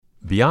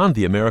Beyond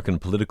the American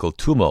political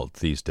tumult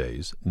these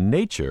days,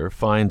 nature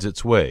finds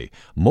its way,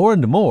 more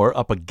and more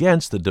up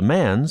against the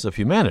demands of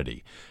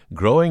humanity.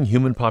 Growing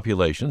human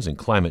populations and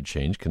climate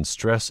change can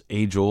stress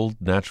age-old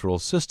natural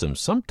systems,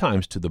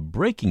 sometimes to the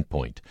breaking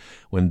point.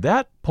 When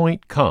that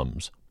point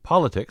comes,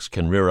 politics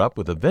can rear up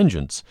with a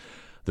vengeance.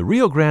 The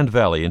Rio Grande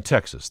Valley in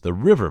Texas, the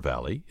River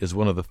Valley, is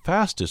one of the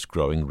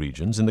fastest-growing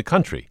regions in the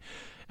country.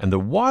 And the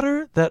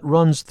water that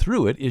runs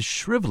through it is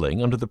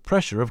shriveling under the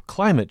pressure of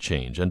climate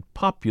change and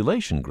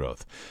population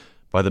growth.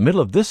 By the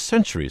middle of this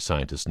century,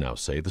 scientists now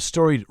say, the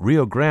storied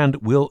Rio Grande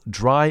will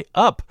dry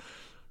up.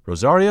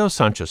 Rosario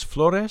Sanchez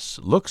Flores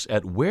looks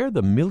at where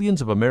the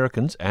millions of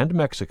Americans and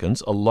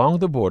Mexicans along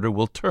the border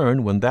will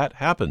turn when that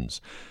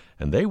happens.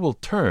 And they will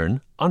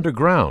turn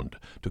underground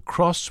to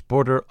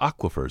cross-border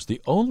aquifers,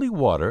 the only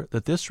water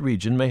that this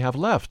region may have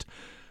left.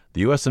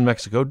 The U.S. and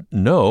Mexico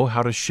know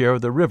how to share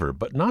the river,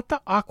 but not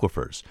the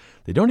aquifers.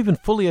 They don't even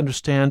fully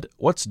understand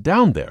what's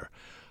down there.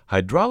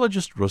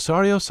 Hydrologist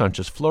Rosario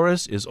Sanchez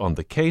Flores is on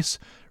the case,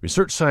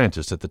 research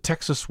scientist at the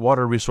Texas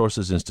Water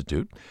Resources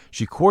Institute.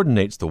 She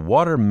coordinates the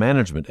Water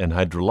Management and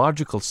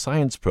Hydrological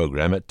Science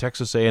program at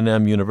Texas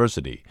A&M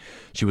University.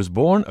 She was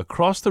born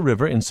across the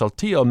river in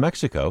Saltillo,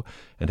 Mexico,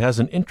 and has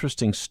an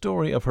interesting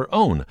story of her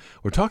own.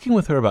 We're talking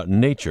with her about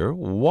nature,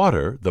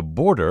 water, the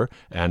border,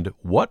 and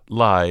what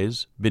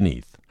lies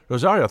beneath.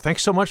 Rosario,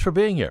 thanks so much for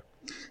being here.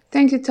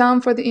 Thank you, Tom,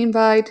 for the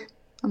invite.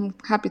 I'm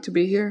happy to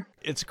be here.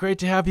 It's great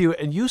to have you.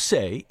 And you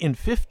say in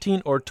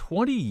 15 or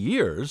 20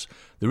 years,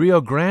 the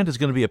Rio Grande is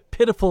going to be a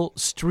pitiful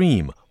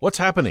stream. What's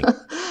happening?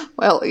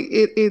 Well,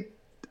 it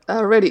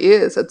already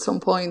is at some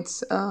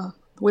points.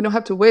 We don't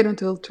have to wait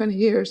until 20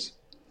 years.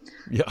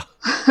 Yeah.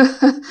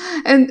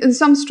 and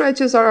some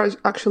stretches are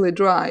actually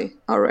dry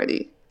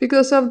already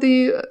because of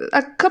a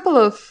couple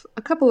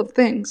of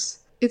things.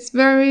 It's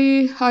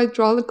very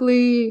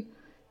hydraulically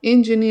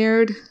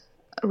engineered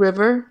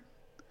river.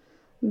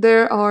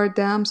 There are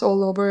dams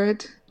all over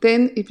it.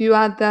 Then if you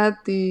add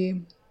that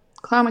the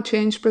climate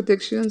change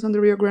predictions on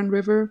the Rio Grande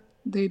River,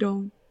 they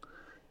don't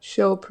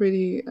show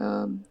pretty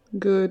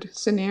good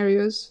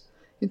scenarios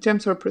in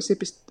terms of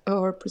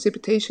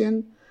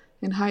precipitation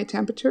and high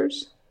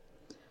temperatures.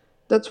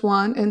 That's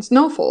one. And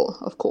snowfall,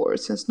 of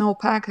course, and snow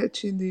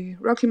package in the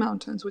Rocky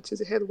Mountains, which is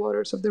the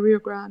headwaters of the Rio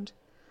Grande.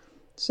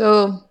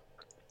 So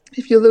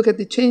if you look at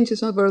the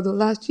changes over the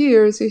last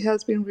years, it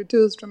has been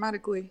reduced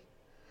dramatically.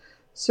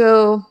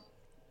 So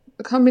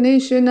a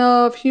combination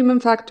of human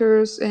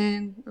factors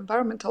and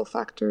environmental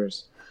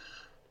factors.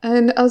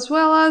 And as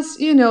well as,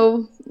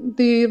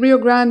 the Rio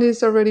Grande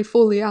is already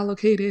fully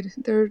allocated.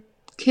 There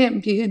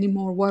can't be any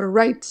more water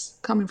rights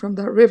coming from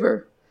that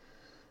river.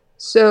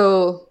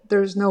 So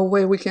there's no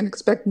way we can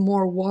expect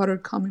more water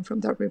coming from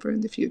that river in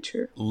the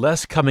future.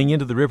 Less coming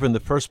into the river in the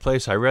first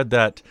place. I read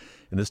that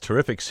in this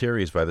terrific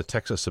series by the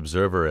Texas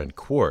Observer and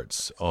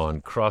Quartz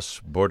on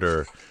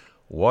cross-border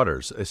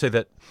waters. They say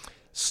that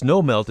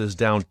snowmelt is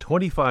down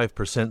 25%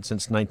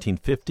 since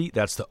 1950.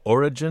 That's the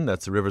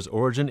river's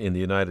origin in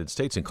the United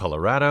States, in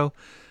Colorado.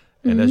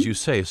 And as you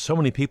say, so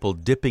many people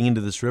dipping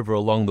into this river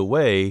along the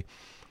way.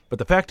 But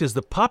the fact is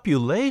the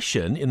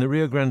population in the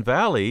Rio Grande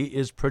Valley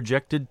is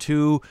projected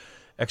to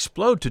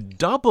explode, to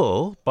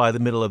double by the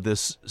middle of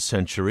this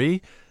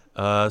century.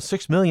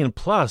 6 million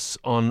plus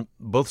on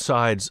both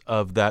sides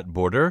of that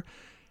border.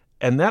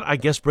 And that, I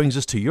guess, brings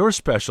us to your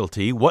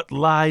specialty, what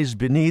lies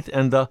beneath,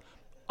 and the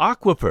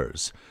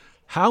aquifers.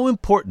 How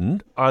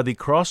important are the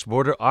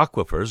cross-border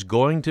aquifers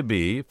going to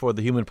be for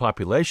the human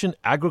population,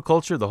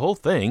 agriculture, the whole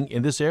thing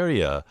in this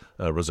area,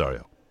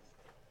 Rosario?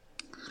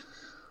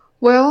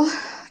 Well,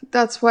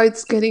 that's why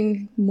it's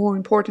getting more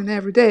important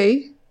every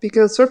day,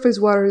 because surface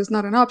water is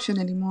not an option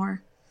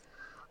anymore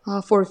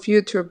for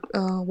future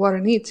water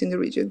needs in the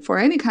region, for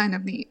any kind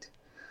of need.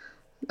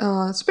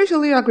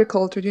 Especially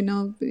agriculture,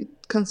 it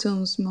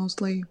consumes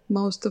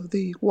most of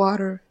the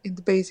water in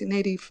the basin,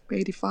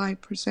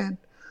 85%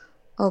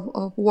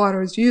 of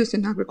water is used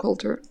in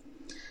agriculture.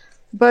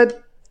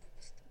 But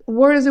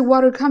where is the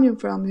water coming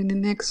from in the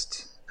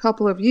next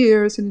couple of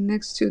years, in the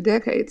next 2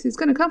 decades? It's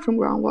going to come from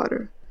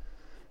groundwater.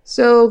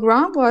 So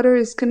groundwater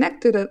is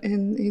connected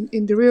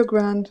in the Rio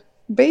Grande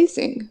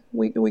Basin.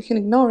 We can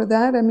ignore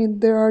that. I mean,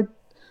 there are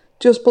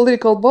just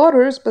political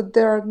borders, but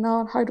there are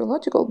not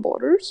hydrological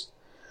borders.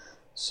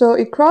 So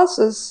it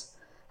crosses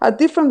at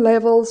different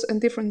levels and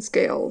different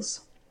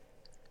scales.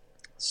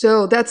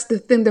 So that's the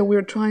thing that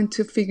we're trying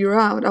to figure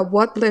out, at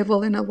what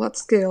level and at what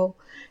scale,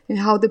 and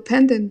how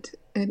dependent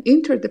and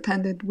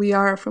interdependent we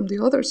are from the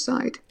other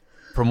side.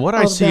 From what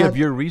I see of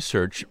your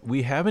research,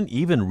 we haven't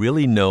even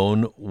really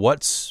known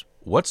what's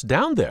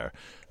down there.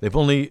 They've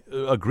only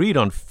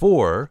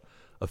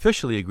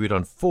officially agreed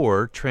on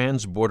 4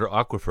 trans-border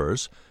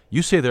aquifers.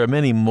 You say there are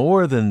many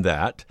more than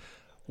that.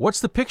 What's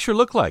the picture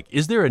look like?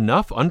 Is there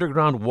enough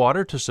underground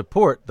water to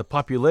support the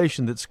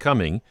population that's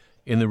coming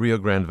in the Rio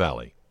Grande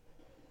Valley?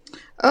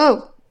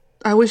 Oh,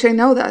 I wish I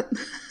know that.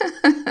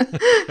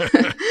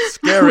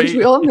 Scary. I wish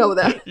we all know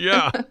that.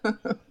 Yeah.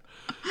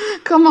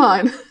 Come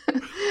on.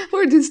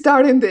 We're just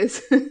starting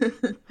this.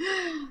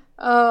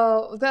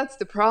 That's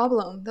the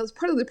problem. That's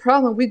part of the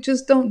problem. We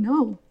just don't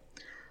know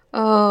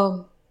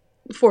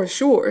for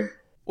sure.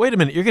 Wait a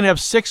minute, you're going to have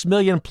 6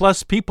 million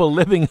plus people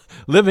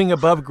living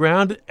above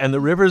ground, and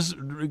the river's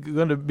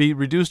going to be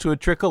reduced to a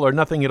trickle or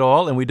nothing at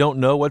all, and we don't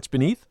know what's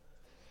beneath?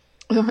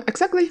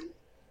 Exactly.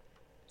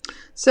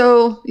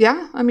 So,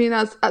 yeah, I mean,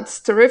 that's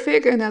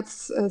terrific and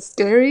that's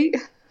scary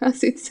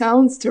as it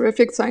sounds,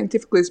 terrific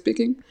scientifically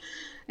speaking,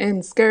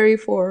 and scary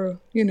for,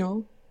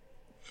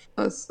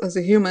 us as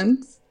a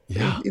human.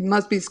 Yeah. It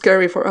must be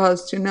scary for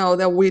us to know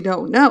that we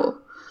don't know.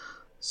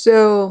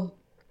 So,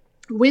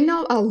 we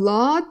know a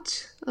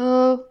lot.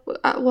 I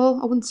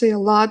wouldn't say a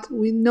lot.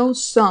 We know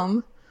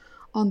some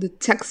on the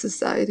Texas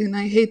side, and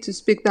I hate to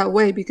speak that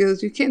way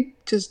because you can't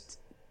just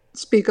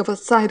speak of a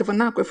side of an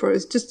aquifer.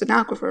 It's just an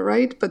aquifer,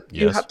 right? But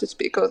you Yes. have to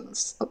speak on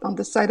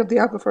the side of the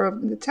aquifer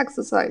on the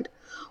Texas side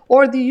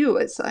or the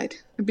U.S. side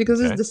because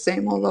Okay. it's the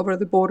same all over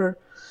the border.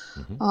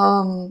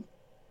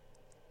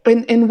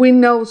 And we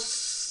know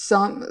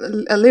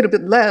a little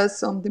bit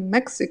less on the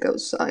Mexico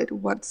side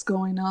what's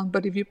going on.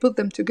 But if you put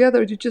them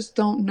together, you just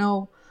don't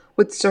know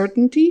with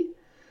certainty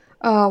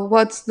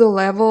what's the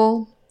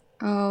level,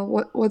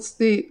 what's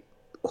the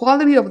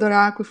quality of their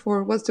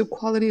aquifer, what's the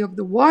quality of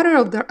the water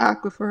of their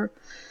aquifer,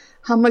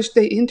 how much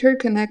they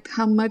interconnect,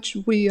 how much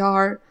we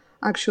are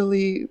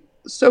actually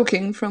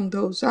soaking from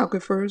those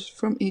aquifers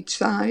from each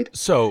side,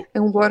 So,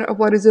 and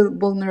what is the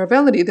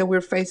vulnerability that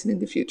we're facing in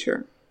the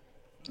future.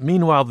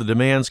 meanwhile, the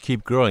demands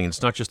keep growing.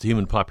 It's not just the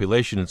human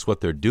population, it's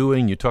what they're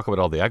doing. You talk about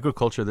all the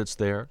agriculture that's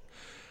there.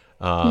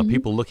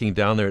 People looking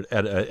down there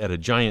at a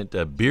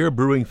giant beer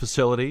brewing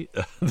facility,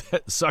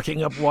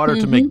 sucking up water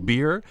to make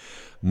beer.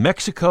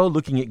 Mexico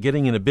looking at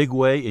getting in a big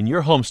way in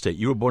your home state.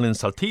 You were born in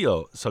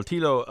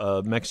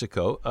Saltillo,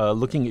 Mexico,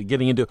 looking at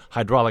getting into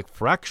hydraulic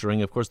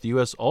fracturing. Of course, the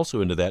U.S.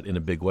 also into that in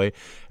a big way,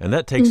 and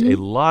that takes a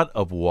lot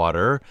of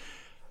water.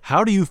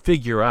 How do you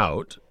figure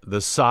out the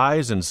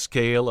size and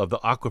scale of the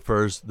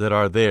aquifers that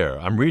are there?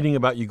 I'm reading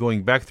about you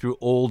going back through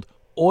old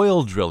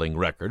oil drilling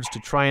records to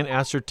try and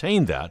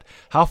ascertain that.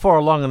 How far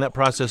along in that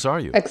process are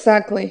you?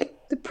 Exactly.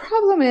 The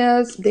problem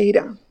is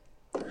data.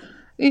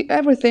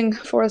 Everything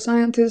for a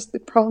scientist, the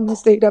problem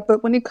is data.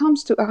 But when it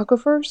comes to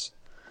aquifers,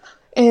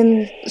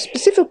 and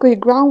specifically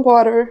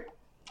groundwater,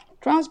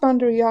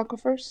 transboundary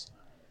aquifers,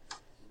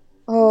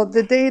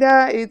 the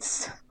data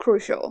is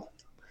crucial.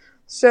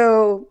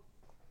 So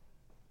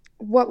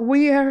what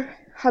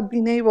have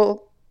been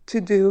able to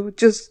do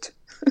just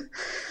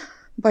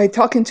by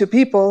talking to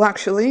people,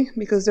 actually,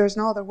 because there's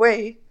no other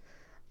way,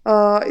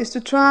 is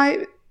to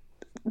try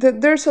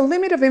there's a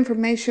limit of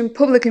information,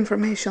 public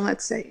information,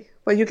 let's say,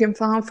 what you can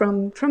find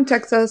from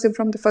Texas and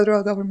from the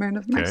federal government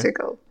of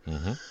Mexico.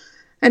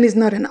 And it's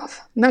not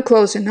enough, not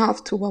close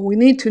enough to what we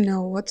need to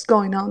know what's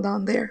going on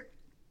down there.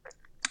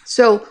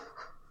 So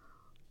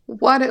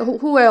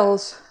who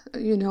else,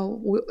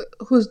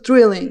 who's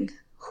drilling,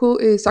 who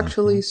is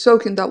actually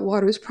soaking that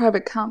water is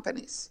private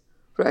companies,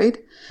 right?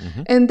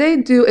 And they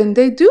do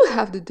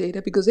have the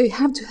data because they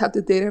have to have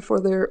the data for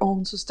their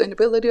own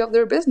sustainability of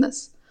their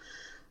business.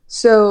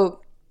 So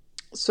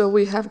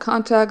we have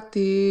contact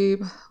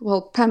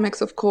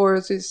Pemex, of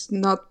course, is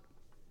not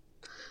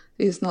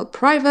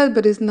private,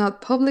 but it's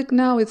not public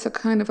now. It's a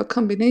kind of a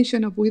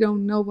combination of we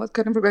don't know what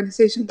kind of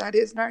organization that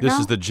is right now. This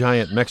is the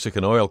giant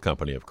Mexican oil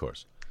company, of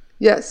course.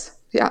 Yes.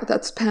 Yeah,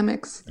 that's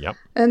Pemex. Yep.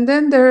 And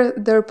then there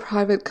are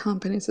private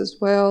companies as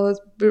well as,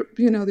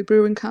 the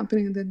brewing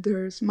company. And then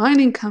there's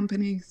mining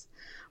companies,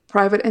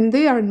 private, and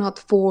they are not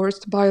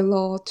forced by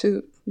law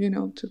to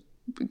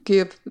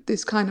give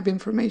this kind of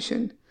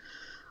information.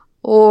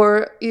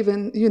 Or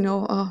even,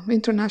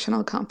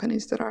 international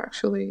companies that are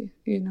actually,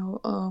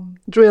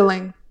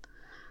 drilling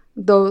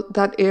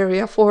that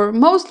area for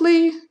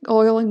mostly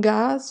oil and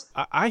gas.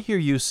 I hear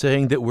you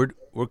saying that we're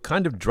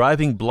kind of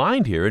driving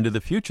blind here into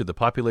the future. The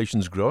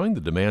population's growing,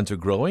 the demands are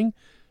growing,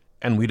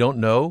 and we don't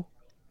know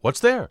what's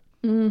there.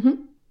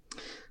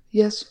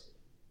 Yes.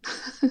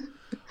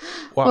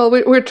 Wow. Well,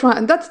 we're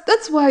trying.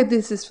 That's why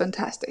this is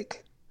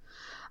fantastic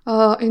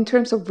in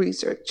terms of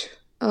research.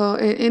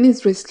 And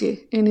it's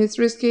risky.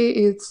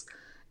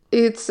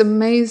 It's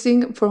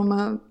amazing from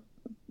a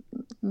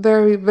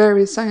very,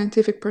 very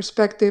scientific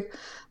perspective,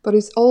 but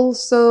it's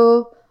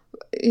also,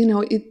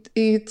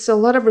 it's a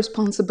lot of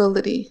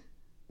responsibility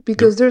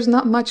because there's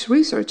not much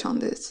research on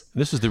this.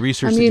 This is the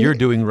research that you're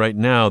doing right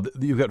now.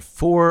 You've got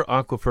 4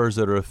 aquifers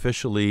that are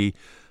officially,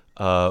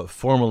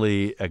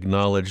 formally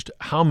acknowledged.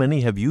 How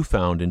many have you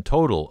found in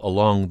total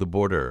along the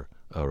border,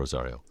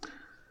 Rosario?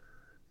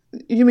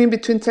 You mean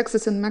between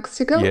Texas and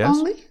Mexico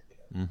only?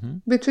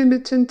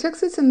 Between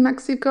Texas and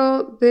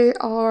Mexico, there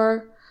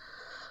are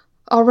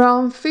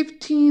around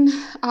 15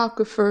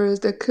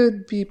 aquifers that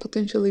could be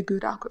potentially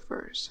good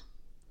aquifers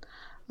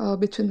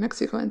between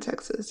Mexico and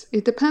Texas.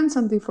 It depends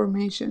on the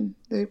formation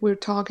that we're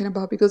talking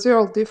about because they're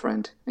all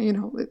different.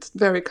 It's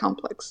very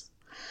complex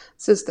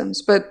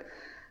systems. But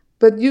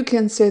you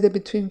can say that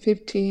between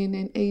 15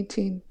 and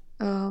 18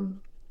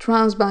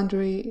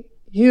 transboundary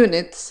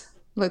units,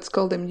 let's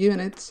call them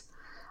units,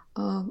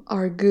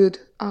 are good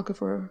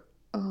aquifer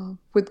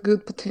with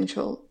good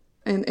potential.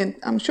 And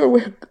I'm sure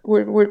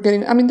we're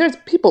getting. I mean, there's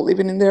people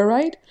living in there,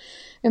 right?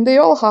 And they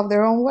all have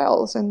their own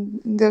wells, and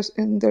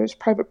there's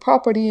private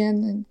property,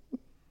 and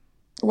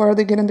where are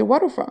they getting the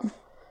water from?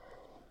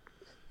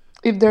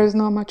 If there's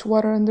not much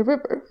water in the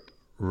river.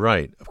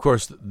 Right. Of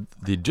course,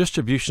 the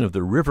distribution of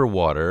the river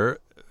water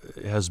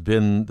has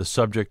been the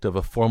subject of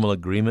a formal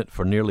agreement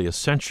for nearly a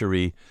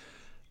century.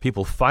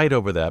 People fight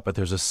over that, but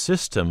there's a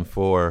system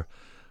for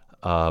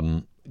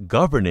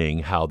governing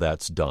how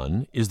that's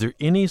done. Is there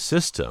any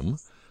system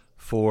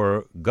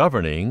for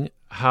governing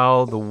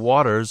how the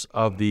waters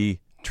of the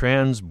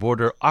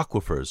trans-border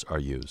aquifers are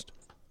used?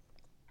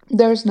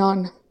 There's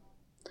none.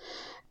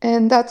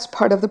 And that's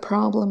part of the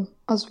problem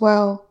as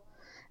well.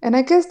 And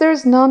I guess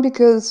there's none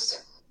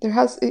because it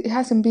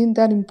hasn't been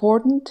that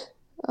important.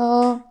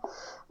 And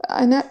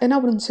I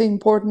wouldn't say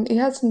important. It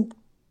hasn't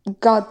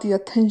got the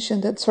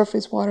attention that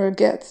surface water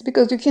gets,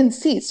 because you can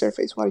see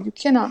surface water. You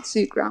cannot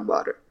see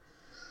groundwater.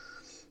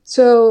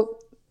 So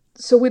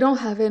we don't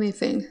have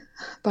anything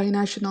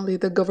binationally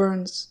that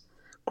governs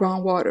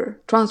groundwater,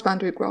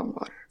 transboundary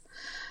groundwater.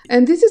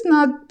 And this is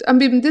not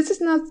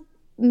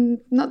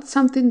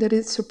something that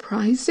is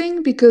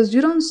surprising, because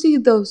you don't see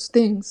those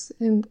things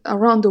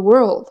around the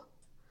world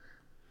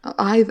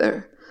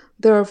either.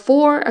 There are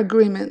 4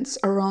 agreements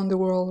around the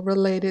world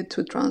related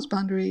to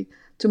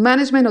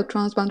management of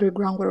transboundary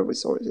groundwater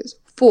resources.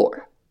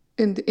 4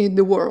 in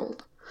the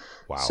world.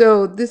 Wow.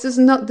 So this is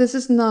not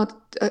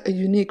a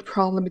unique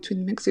problem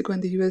between Mexico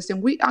and the U.S.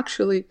 And we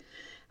actually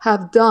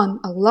have done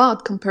a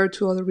lot compared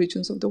to other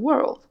regions of the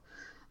world.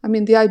 I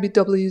mean, the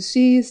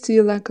IBWC,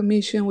 Steel Land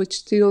Commission,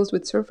 which deals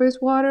with surface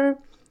water,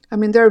 I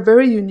mean, they're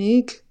very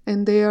unique,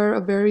 and they are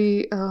a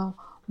very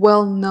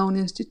well-known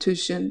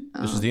institution.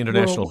 This is the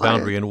International worldwide.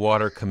 Boundary and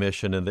Water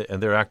Commission, and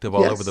they're active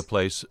all over the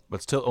place,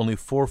 but still only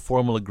 4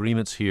 formal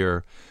agreements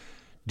here.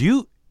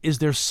 Is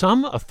there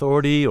some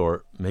authority,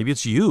 or maybe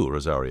it's you,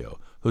 Rosario,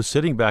 who's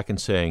sitting back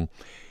and saying,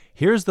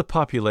 here's the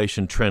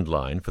population trend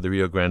line for the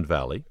Rio Grande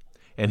Valley,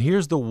 and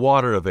here's the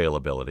water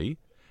availability,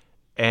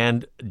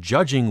 and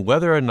judging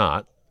whether or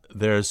not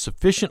there's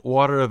sufficient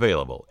water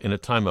available in a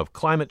time of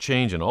climate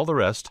change and all the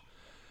rest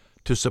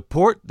to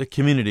support the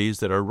communities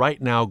that are right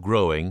now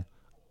growing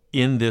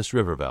in this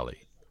river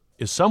valley?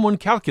 Is someone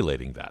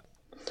calculating that?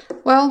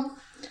 Well,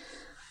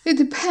 it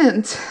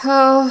depends.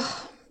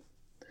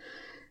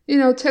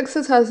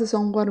 Texas has its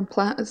own water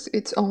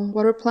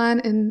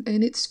plan,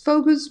 and its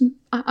focus,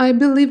 I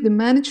believe, the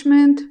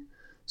management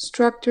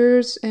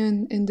structures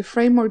and the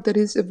framework that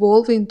is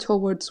evolving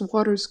towards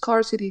water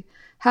scarcity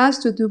has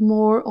to do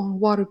more on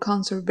water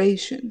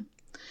conservation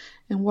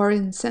and water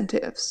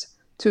incentives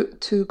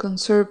to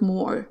conserve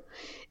more.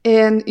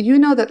 And you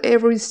know that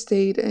every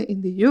state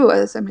in the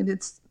U.S., I mean,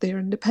 they're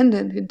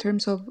independent in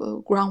terms of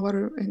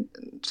groundwater and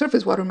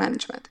surface water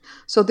management.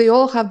 So they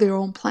all have their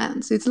own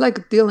plans. It's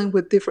like dealing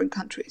with different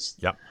countries.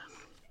 Yep.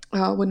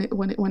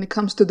 When it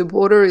comes to the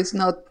border, it's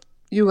not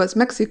U.S.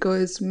 Mexico.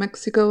 It's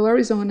Mexico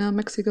Arizona,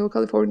 Mexico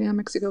California,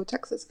 Mexico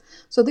Texas.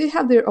 So they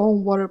have their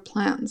own water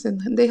plans,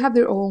 and they have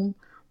their own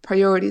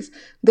priorities.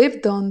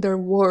 They've done their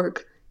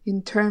work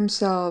in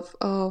terms of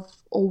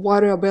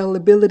water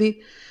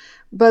availability,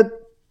 but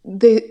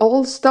they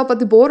all stop at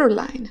the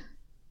borderline.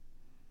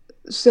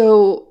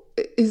 So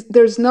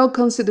there's no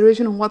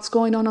consideration on what's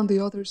going on the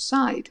other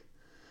side.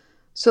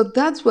 So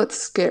that's what's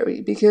scary,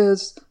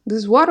 because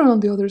there's water on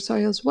the other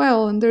side as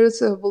well, and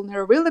there's a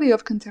vulnerability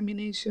of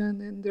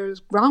contamination, and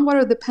there's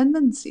groundwater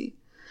dependency.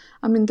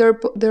 I mean, there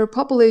are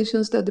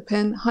populations that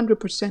depend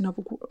 100%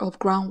 of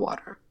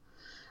groundwater.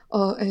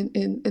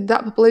 And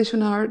that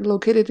population are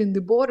located in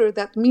the border.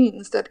 That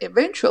means that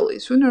eventually,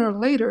 sooner or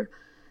later,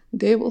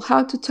 they will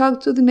have to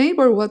talk to the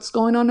neighbor, what's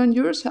going on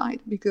your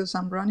side, because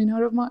I'm running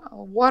out of my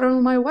water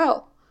on my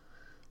well.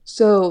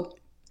 So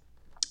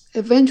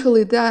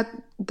eventually that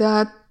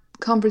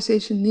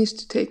conversation needs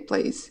to take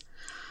place.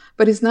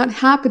 But it's not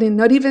happening,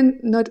 not even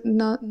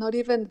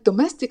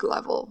domestic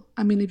level.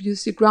 I mean, if you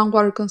see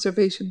groundwater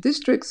conservation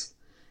districts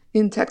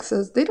in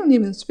Texas, they don't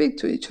even speak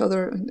to each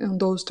other in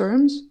those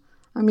terms.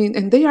 I mean,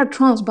 and they are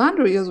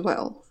transboundary as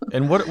well.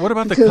 And what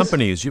about the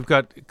companies? You've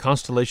got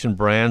Constellation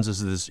Brands.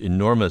 This is this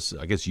enormous,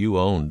 I guess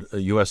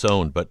U.S.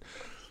 owned, but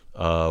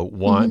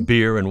wine,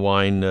 beer and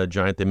wine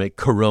giant. They make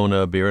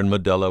Corona beer and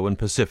Modelo and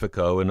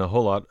Pacifico and a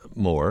whole lot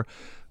more.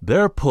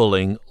 They're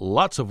pulling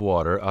lots of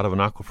water out of an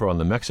aquifer on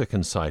the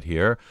Mexican side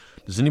here.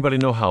 Does anybody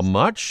know how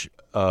much?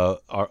 Are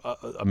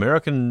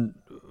American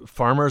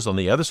farmers on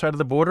the other side of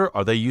the border,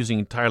 are they using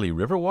entirely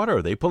river water?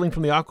 Are they pulling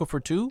from the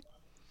aquifer too?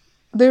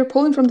 They're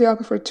pulling from the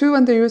aquifer too,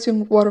 and they're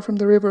using water from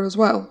the river as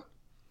well.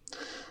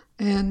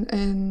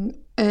 And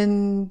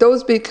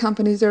those big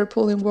companies are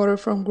pulling water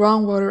from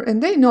groundwater,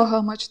 and they know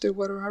how much their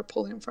water are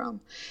pulling from.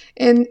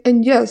 And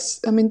yes,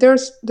 I mean,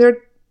 they're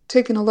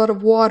taking a lot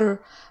of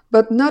water,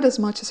 but not as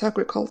much as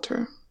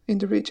agriculture in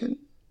the region.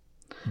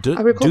 Do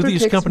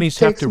these companies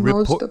have to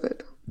report? Most of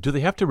it. Do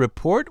they have to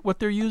report what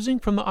they're using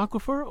from the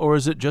aquifer, or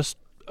is it just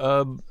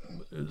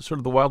sort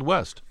of the Wild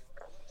West?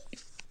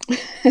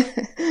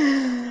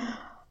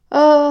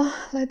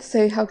 Let's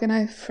say, how can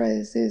I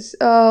phrase this?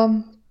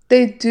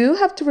 They do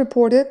have to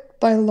report it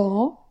by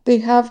law. They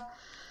have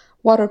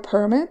water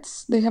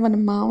permits. They have an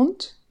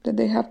amount that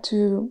they have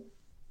to,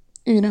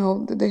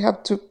 that they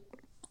have to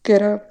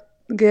get a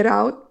get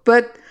out.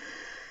 But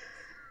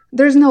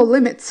there's no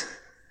limits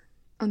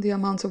on the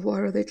amounts of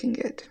water they can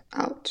get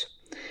out.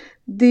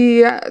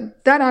 The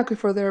that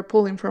aquifer they're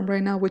pulling from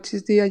right now, which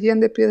is the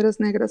Allende Piedras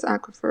Negras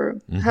aquifer,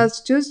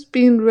 has just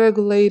been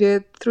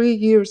regulated 3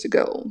 years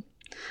ago.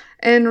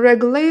 And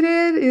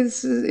regulated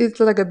is it's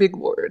like a big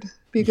word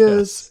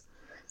because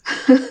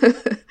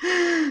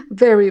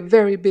very,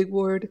 very big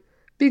word,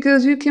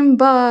 because you can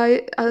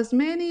buy as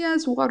many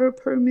as water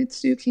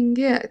permits you can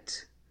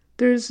get.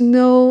 There's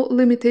no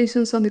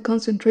limitations on the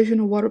concentration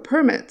of water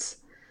permits.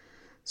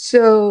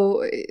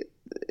 So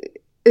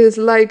it's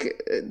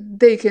like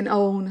they can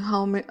own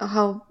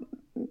how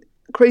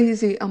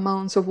crazy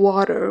amounts of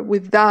water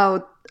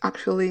without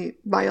actually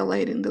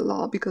violating the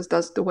law, because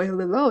that's the way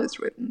the law is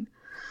written.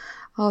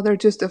 There are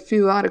just a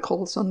few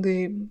articles on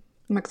the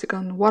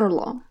Mexican water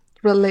law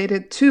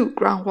related to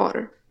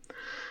groundwater.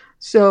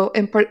 So,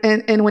 and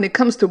when it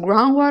comes to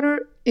groundwater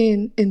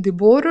in the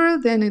border,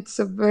 then it's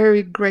a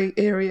very gray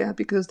area,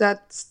 because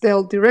that's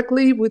dealt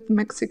directly with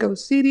Mexico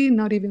City,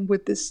 not even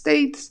with the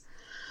states.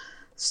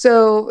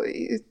 So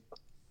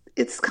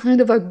it's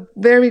kind of a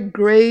very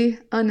gray,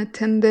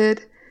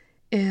 unattended,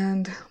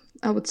 and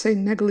I would say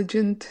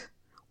negligent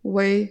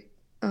way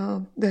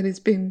that is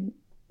being,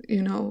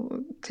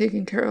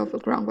 taking care of the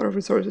groundwater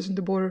resources in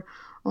the border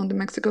on the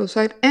Mexico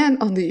side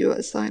and on the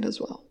U.S. side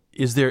as well.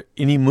 Is there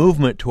any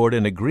movement toward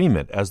an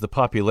agreement as the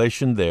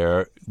population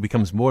there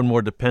becomes more and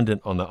more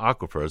dependent on the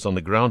aquifers, on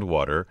the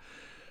groundwater?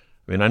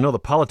 I mean, I know the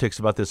politics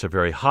about this are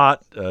very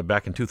hot.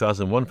 Back in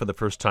 2001, for the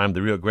first time,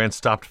 the Rio Grande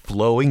stopped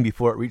flowing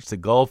before it reached the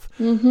Gulf.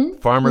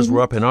 Farmers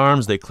were up in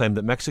arms. They claimed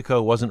that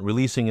Mexico wasn't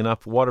releasing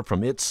enough water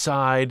from its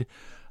side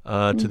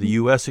to the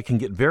U.S. It can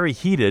get very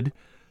heated.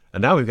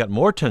 And now we've got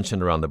more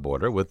tension around the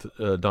border with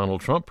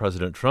Donald Trump,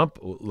 President Trump,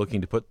 looking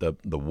to put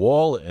the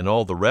wall and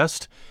all the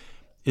rest.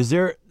 Is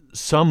there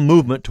some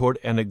movement toward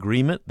an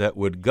agreement that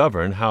would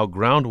govern how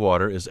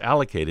groundwater is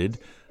allocated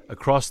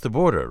across the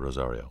border,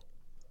 Rosario?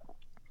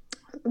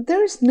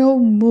 There's no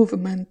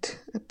movement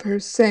per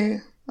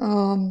se.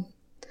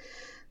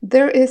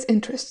 There is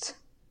interest,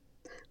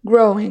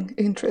 growing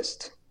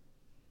interest.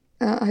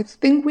 I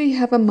think we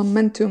have a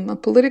momentum, a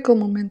political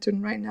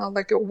momentum right now,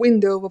 like a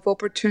window of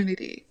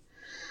opportunity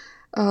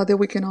that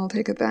we can all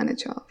take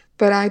advantage of.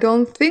 But I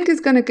don't think it's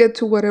going to get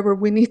to whatever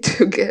we need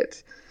to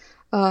get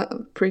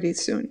pretty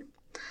soon.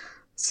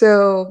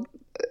 So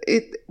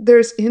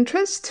there's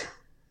interest,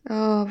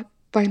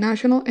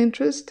 binational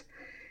interest.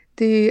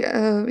 The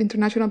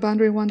International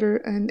Boundary Water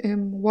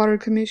and Water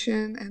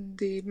Commission and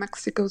the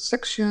Mexico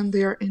section,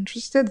 they are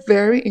interested,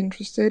 very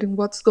interested in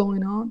what's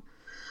going on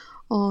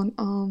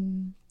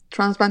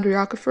transboundary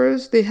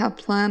aquifers. They have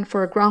planned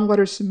for a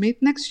groundwater summit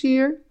next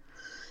year,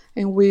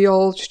 and we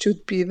all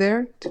should be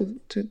there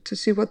to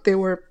see what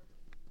they're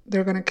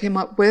going to come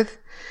up with.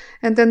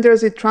 And then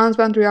there's the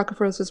Transboundary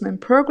Aquifer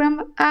Assessment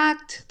Program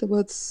Act that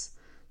was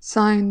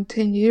signed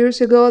 10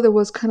 years ago. That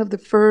was kind of the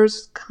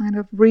first kind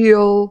of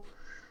real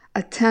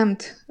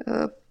attempt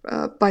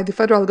by the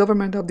federal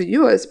government of the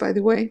U.S., by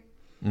the way,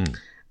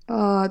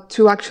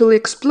 to actually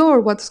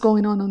explore what's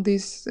going on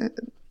these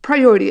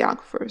priority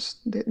aquifers.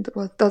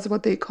 That's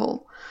what they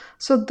call.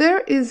 So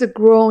there is a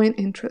growing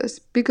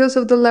interest because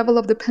of the level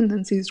of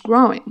dependency is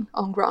growing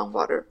on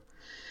groundwater,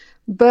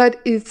 but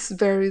it's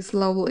very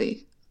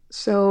slowly.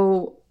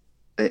 So,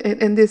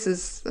 and this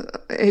is,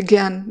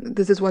 again,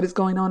 this is what is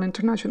going on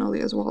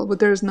internationally as well, but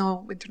there's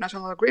no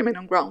international agreement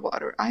on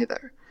groundwater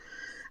either.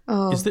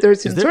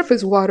 There's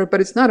surface water,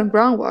 but it's not on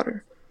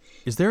groundwater.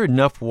 Is there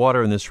enough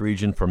water in this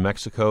region for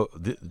Mexico?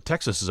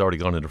 Texas has already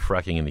gone into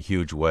fracking in a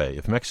huge way.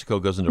 If Mexico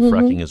goes into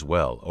fracking as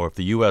well, or if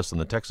the U.S. on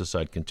the Texas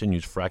side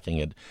continues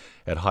fracking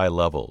at high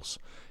levels,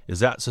 is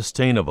that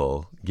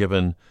sustainable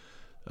given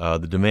the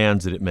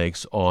demands that it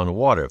makes on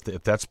water?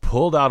 If that's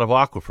pulled out of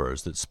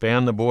aquifers that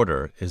span the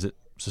border, is it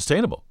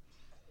sustainable?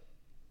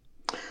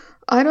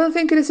 I don't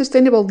think it is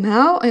sustainable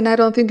now, and I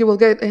don't think it will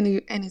get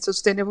any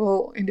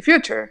sustainable in the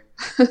future.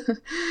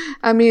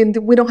 I mean,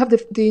 we don't have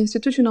the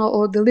institutional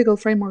or the legal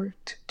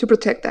framework to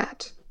protect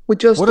that. We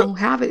just don't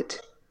have it.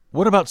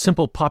 What about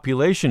simple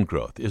population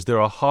growth? Is there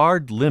a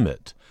hard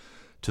limit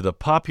to the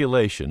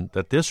population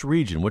that this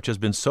region, which has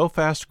been so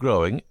fast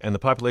growing, and the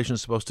population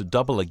is supposed to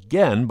double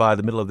again by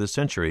the middle of this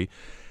century,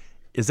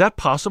 is that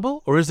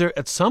possible? Or is there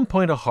at some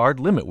point a hard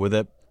limit where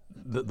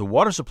the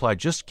water supply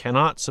just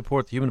cannot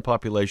support the human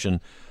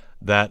population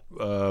that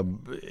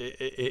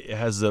it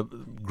has a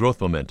growth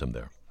momentum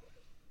there?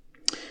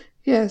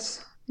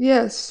 Yes.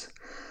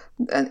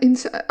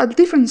 And at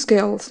different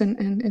scales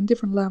and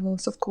different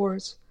levels, of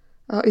course.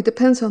 It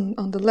depends on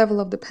the level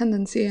of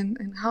dependency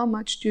and how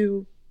much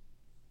you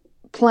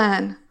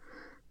plan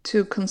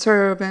to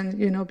conserve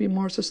and be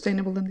more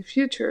sustainable in the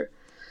future.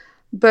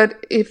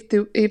 But if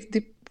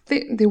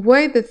the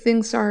way that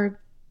things are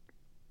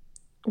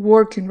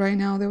working right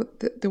now,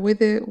 the way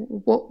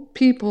what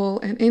people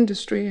and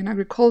industry and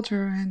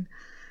agriculture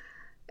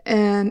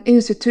and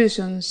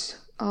institutions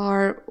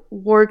are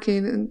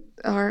working and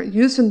are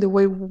using the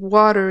way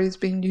water is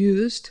being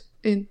used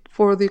in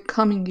for the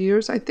coming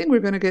years, I think we're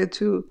going to get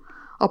to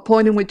a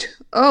point in which,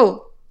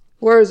 oh,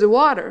 where is the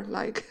water?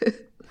 Like,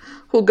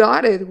 who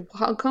got it?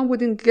 How come we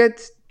didn't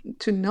get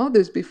to know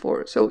this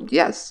before? So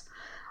yes,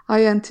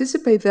 I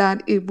anticipate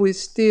that if we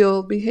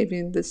still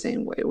behaving the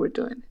same way we're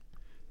doing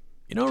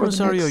You know, for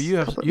the Rosario,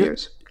 next couple of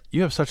years.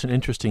 you have such an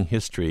interesting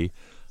history.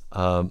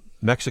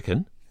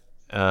 Mexican,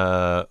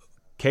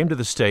 came to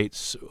the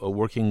States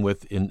working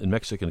in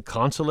Mexican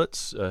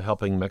consulates,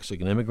 helping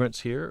Mexican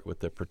immigrants here with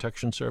their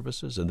protection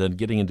services, and then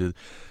getting into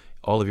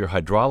all of your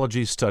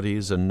hydrology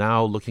studies, and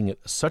now looking at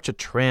such a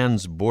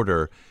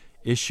trans-border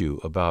issue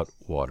about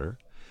water.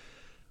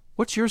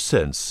 What's your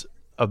sense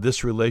of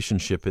this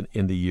relationship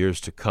in the years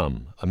to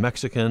come? A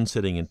Mexican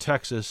sitting in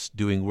Texas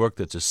doing work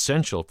that's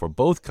essential for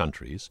both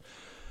countries.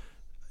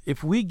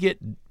 If we get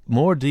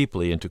more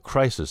deeply into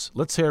crisis,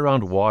 let's say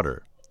around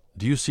water,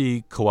 do you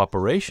see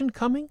cooperation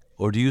coming,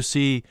 or do you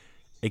see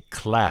a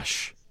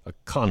clash, a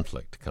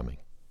conflict coming?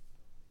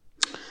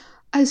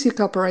 I see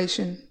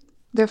cooperation,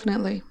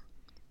 definitely.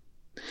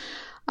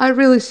 I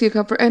really see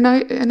cooperation,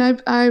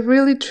 and I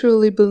really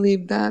truly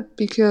believe that,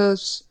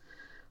 because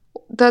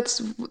that's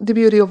the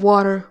beauty of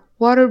water.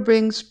 Water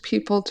brings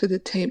people to the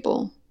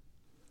table,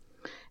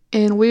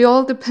 and we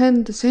all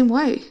depend the same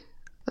way.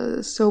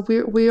 So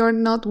we are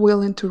not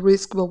willing to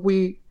risk what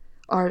we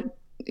are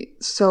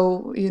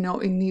so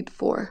in need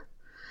for.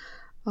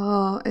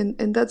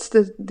 And that's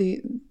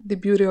the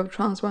beauty of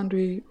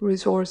transboundary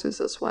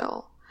resources as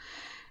well.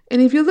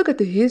 And if you look at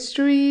the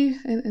history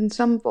and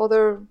some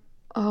other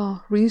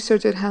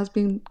research that has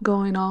been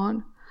going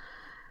on,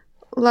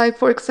 like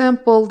for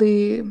example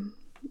the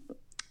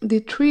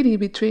treaty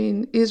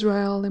between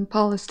Israel and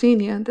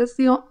Palestinian, that's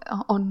the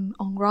on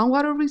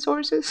groundwater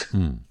resources.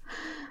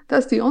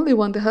 That's the only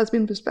one that has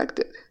been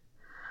respected.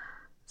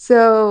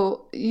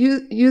 So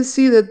you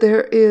see that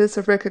there is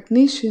a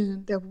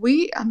recognition that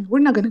we're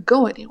not going to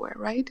go anywhere,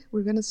 right?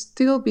 We're going to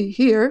still be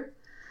here.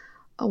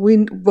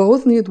 We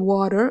both need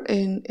water,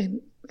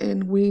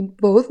 and we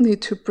both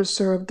need to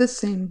preserve the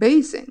same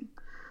basin.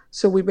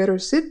 So we better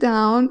sit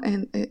down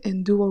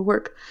and do our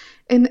work.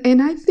 And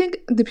I think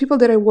the people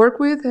that I work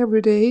with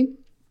every day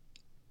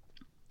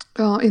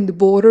in the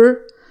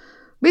border,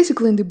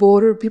 basically in the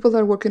border, people that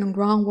are working on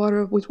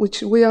groundwater,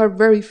 which we are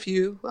very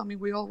few. I mean,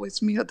 we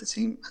always meet at the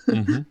same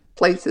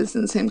places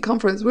in the same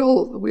conference.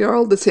 We are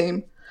all the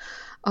same,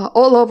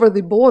 all over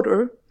the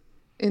border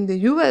in the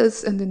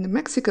U.S. and in the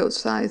Mexico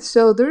side.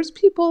 So there's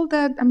people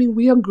that, I mean,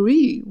 we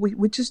agree.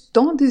 We just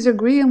don't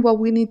disagree on what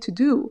we need to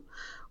do.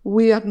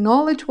 We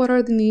acknowledge what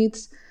are the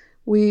needs.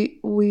 We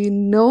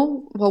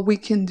know what we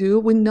can do.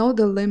 We know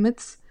the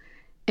limits,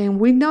 and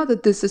we know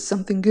that this is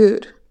something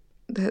good.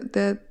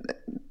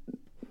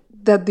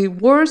 That the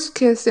worst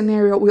case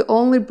scenario will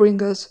only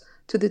bring us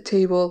to the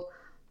table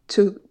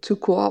to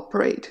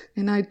cooperate.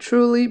 And I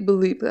truly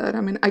believe that.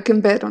 I mean, I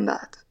can bet on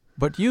that.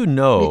 But you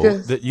know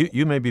that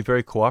you may be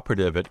very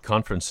cooperative at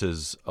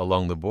conferences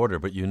along the border,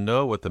 but you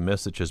know what the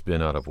message has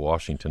been out of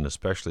Washington,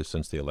 especially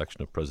since the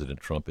election of President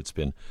Trump. It's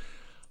been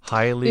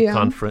highly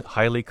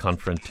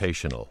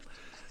confrontational.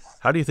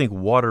 How do you think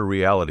water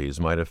realities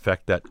might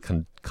affect that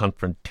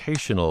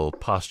confrontational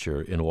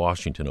posture in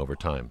Washington over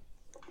time?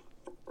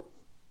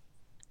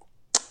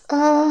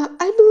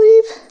 I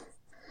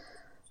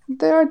believe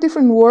there are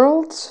different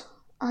worlds.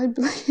 I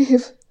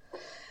believe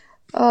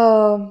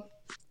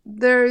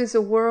there is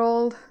a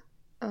world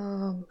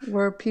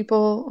where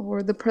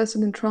the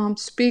President Trump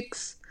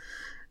speaks,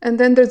 and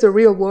then there's a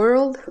real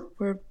world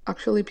where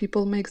actually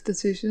people make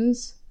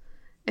decisions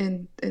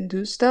and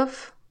do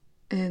stuff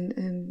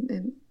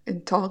and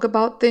talk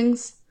about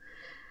things.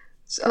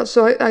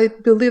 So I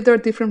believe there are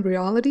different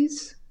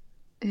realities,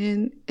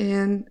 and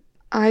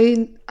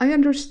I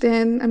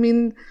understand. I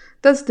mean,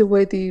 that's the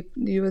way the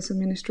U.S.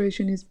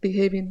 administration is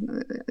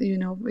behaving.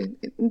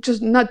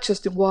 Just not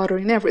just in water,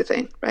 in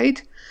everything,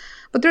 right?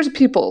 But there's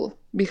people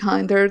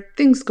behind. There are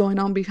things going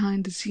on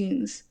behind the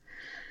scenes.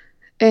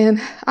 And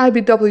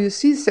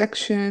IBWC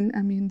section,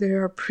 I mean, they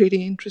are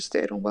pretty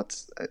interested in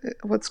what's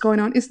going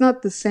on. It's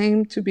not the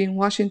same to be in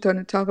Washington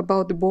and talk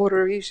about the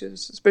border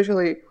issues,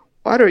 especially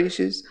water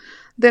issues,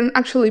 than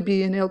actually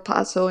be in El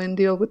Paso and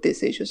deal with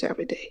these issues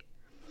every day.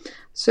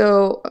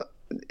 So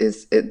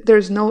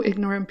there's no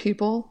ignorant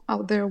people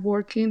out there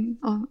working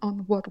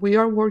on what we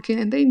are working,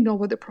 and they know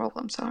what the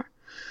problems are.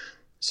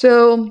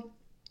 So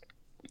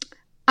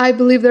I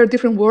believe there are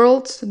different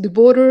worlds. The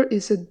border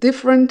is a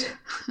different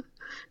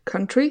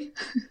country.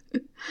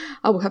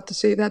 I will have to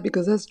say that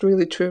because that's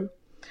really true.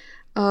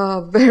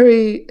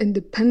 Very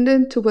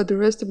independent to what the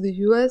rest of the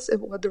U.S. and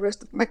what the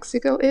rest of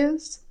Mexico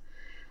is.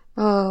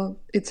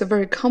 It's a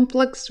very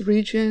complex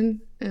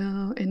region,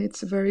 and it's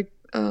very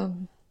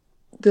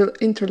the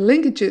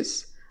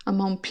interlinkages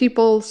among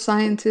people,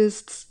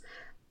 scientists,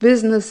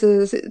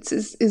 businesses.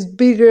 It's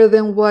bigger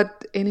than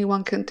what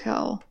anyone can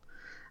tell,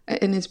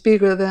 and it's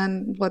bigger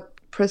than what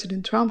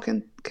President Trump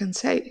can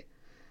say.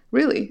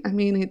 Really, I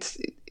mean,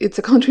 it's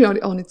a country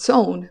on its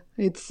own.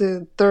 It's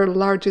the third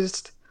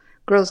largest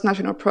gross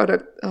national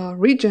product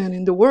region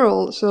in the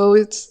world, so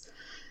it's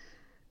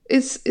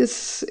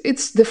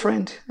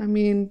different. I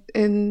mean,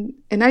 and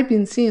I've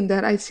been seeing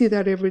that. I see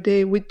that every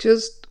day. We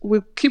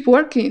keep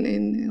working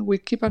and we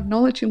keep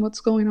acknowledging what's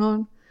going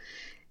on,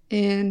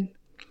 and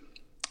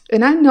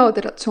I know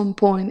that at some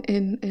point,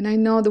 and I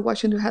know that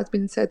Washington has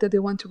been said that they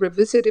want to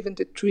revisit even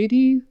the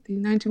treaty, the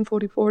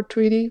 1944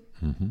 treaty,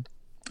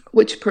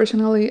 which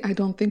personally I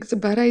don't think is a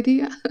bad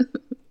idea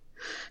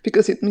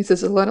because it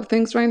misses a lot of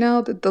things right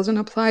now that doesn't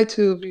apply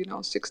to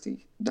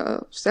 60,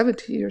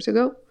 70 years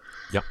ago.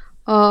 Yep.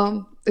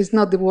 It's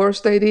not the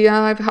worst idea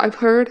I've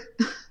heard,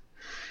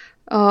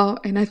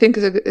 and I think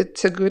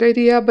it's a good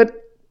idea. But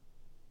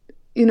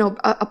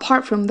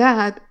apart from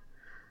that,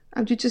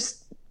 you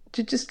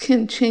just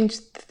can't change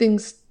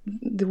things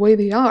the way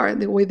they are,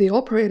 the way they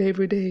operate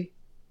every day.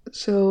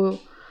 So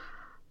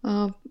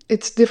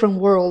it's different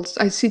worlds.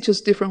 I see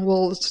just different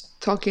worlds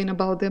talking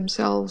about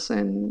themselves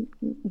and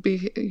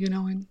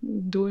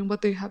and doing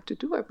what they have to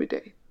do every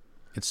day.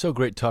 It's so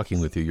great talking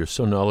with you. You're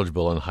so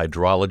knowledgeable on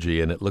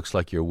hydrology, and it looks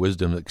like your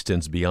wisdom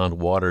extends beyond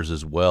waters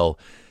as well.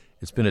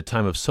 It's been a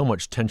time of so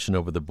much tension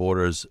over the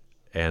borders,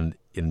 and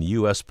in the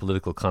U.S.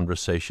 political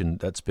conversation,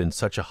 that's been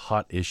such a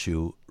hot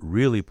issue,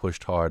 really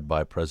pushed hard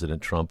by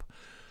President Trump.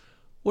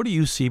 What do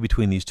you see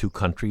between these two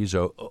countries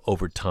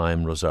over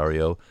time,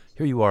 Rosario?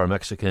 Here you are, a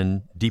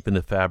Mexican, deep in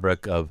the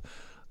fabric of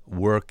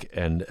work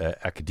and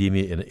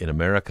academia in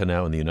America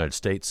now, in the United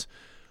States.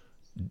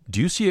 Do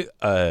you see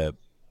a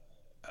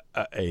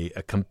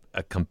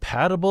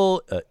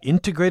compatible,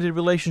 integrated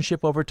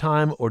relationship over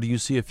time, or do you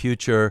see a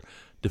future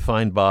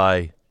defined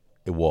by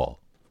a wall?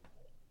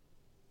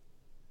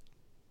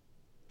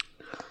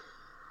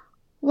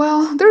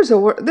 Well, there's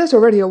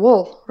already a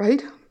wall,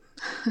 right?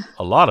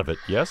 A lot of it,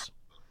 yes?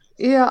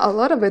 Yeah, a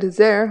lot of it is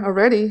there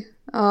already.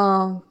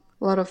 A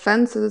lot of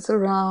fences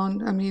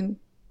around. I mean,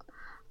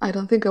 I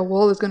don't think a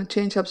wall is going to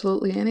change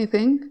absolutely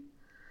anything.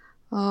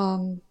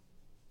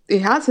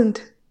 It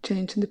hasn't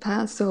changed in the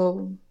past,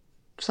 so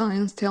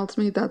science tells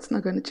me that's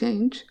not going to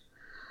change.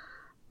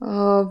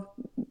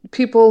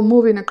 People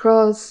moving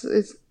across,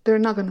 they're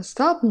not going to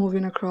stop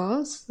moving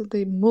across.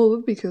 They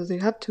move because they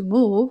have to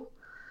move,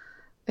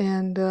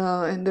 and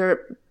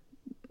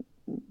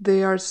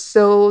they are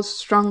so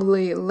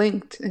strongly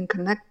linked and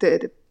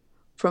connected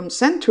from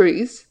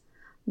centuries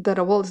that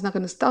a wall is not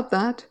going to stop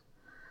that.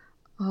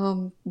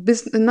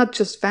 Not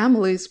just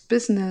families,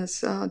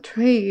 business,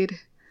 trade,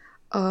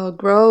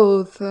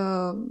 growth,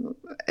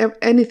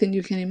 anything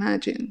you can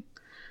imagine.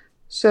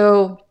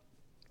 So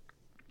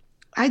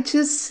I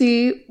just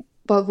see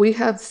what we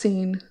have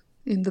seen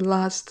in the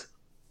last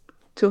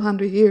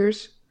 200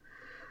 years,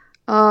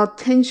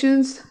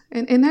 tensions,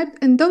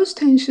 and those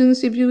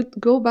tensions, if you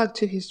go back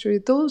to history,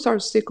 those are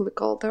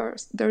cyclical.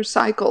 They're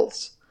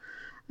cycles.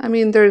 I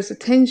mean, there's a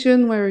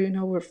tension where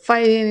we're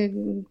fighting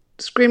and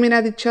screaming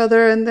at each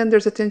other, and then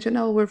there's a tension,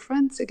 oh, we're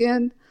friends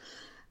again,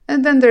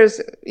 and then there's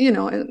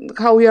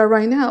how we are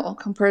right now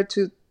compared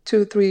to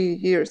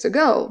 2-3 years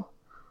ago.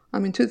 I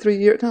mean, 2-3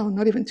 years, no,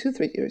 not even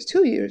 2-3 years,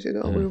 2 years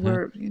ago, we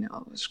were,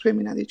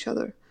 screaming at each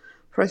other.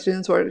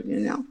 Presidents were,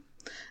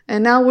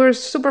 and now we're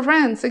super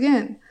friends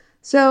again.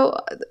 So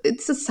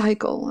it's a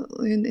cycle,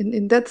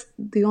 and that's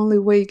the only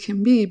way it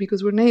can be,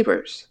 because we're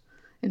neighbors.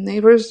 And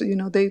neighbors,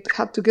 they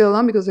have to get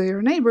along because they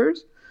are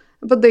neighbors,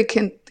 but they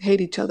can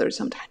hate each other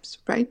sometimes,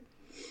 right?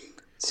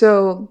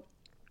 So,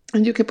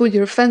 and you can put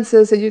your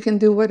fences and you can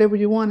do whatever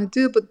you want to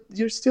do, but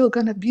you're still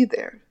going to be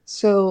there.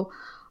 So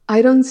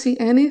I don't see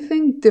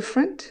anything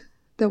different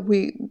that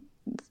we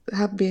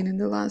have been in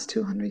the last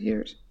 200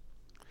 years.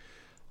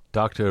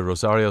 Dr.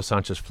 Rosario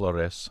Sanchez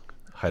Flores,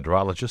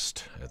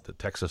 hydrologist at the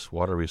Texas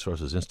Water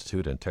Resources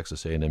Institute and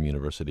Texas A&M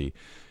University.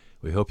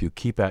 We hope you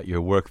keep at your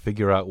work,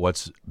 figure out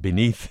what's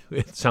beneath.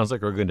 It sounds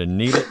like we're going to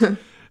need it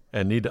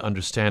and need to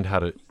understand how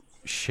to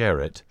share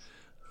it.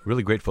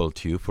 Really grateful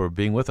to you for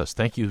being with us.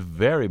 Thank you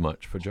very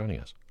much for joining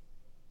us.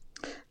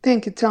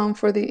 Thank you, Tom,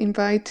 for the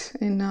invite,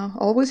 and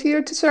always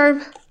here to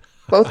serve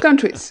both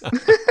countries.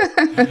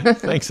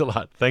 Thanks a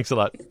lot.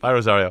 Bye,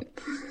 Rosario.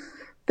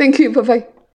 Thank you. Bye-bye.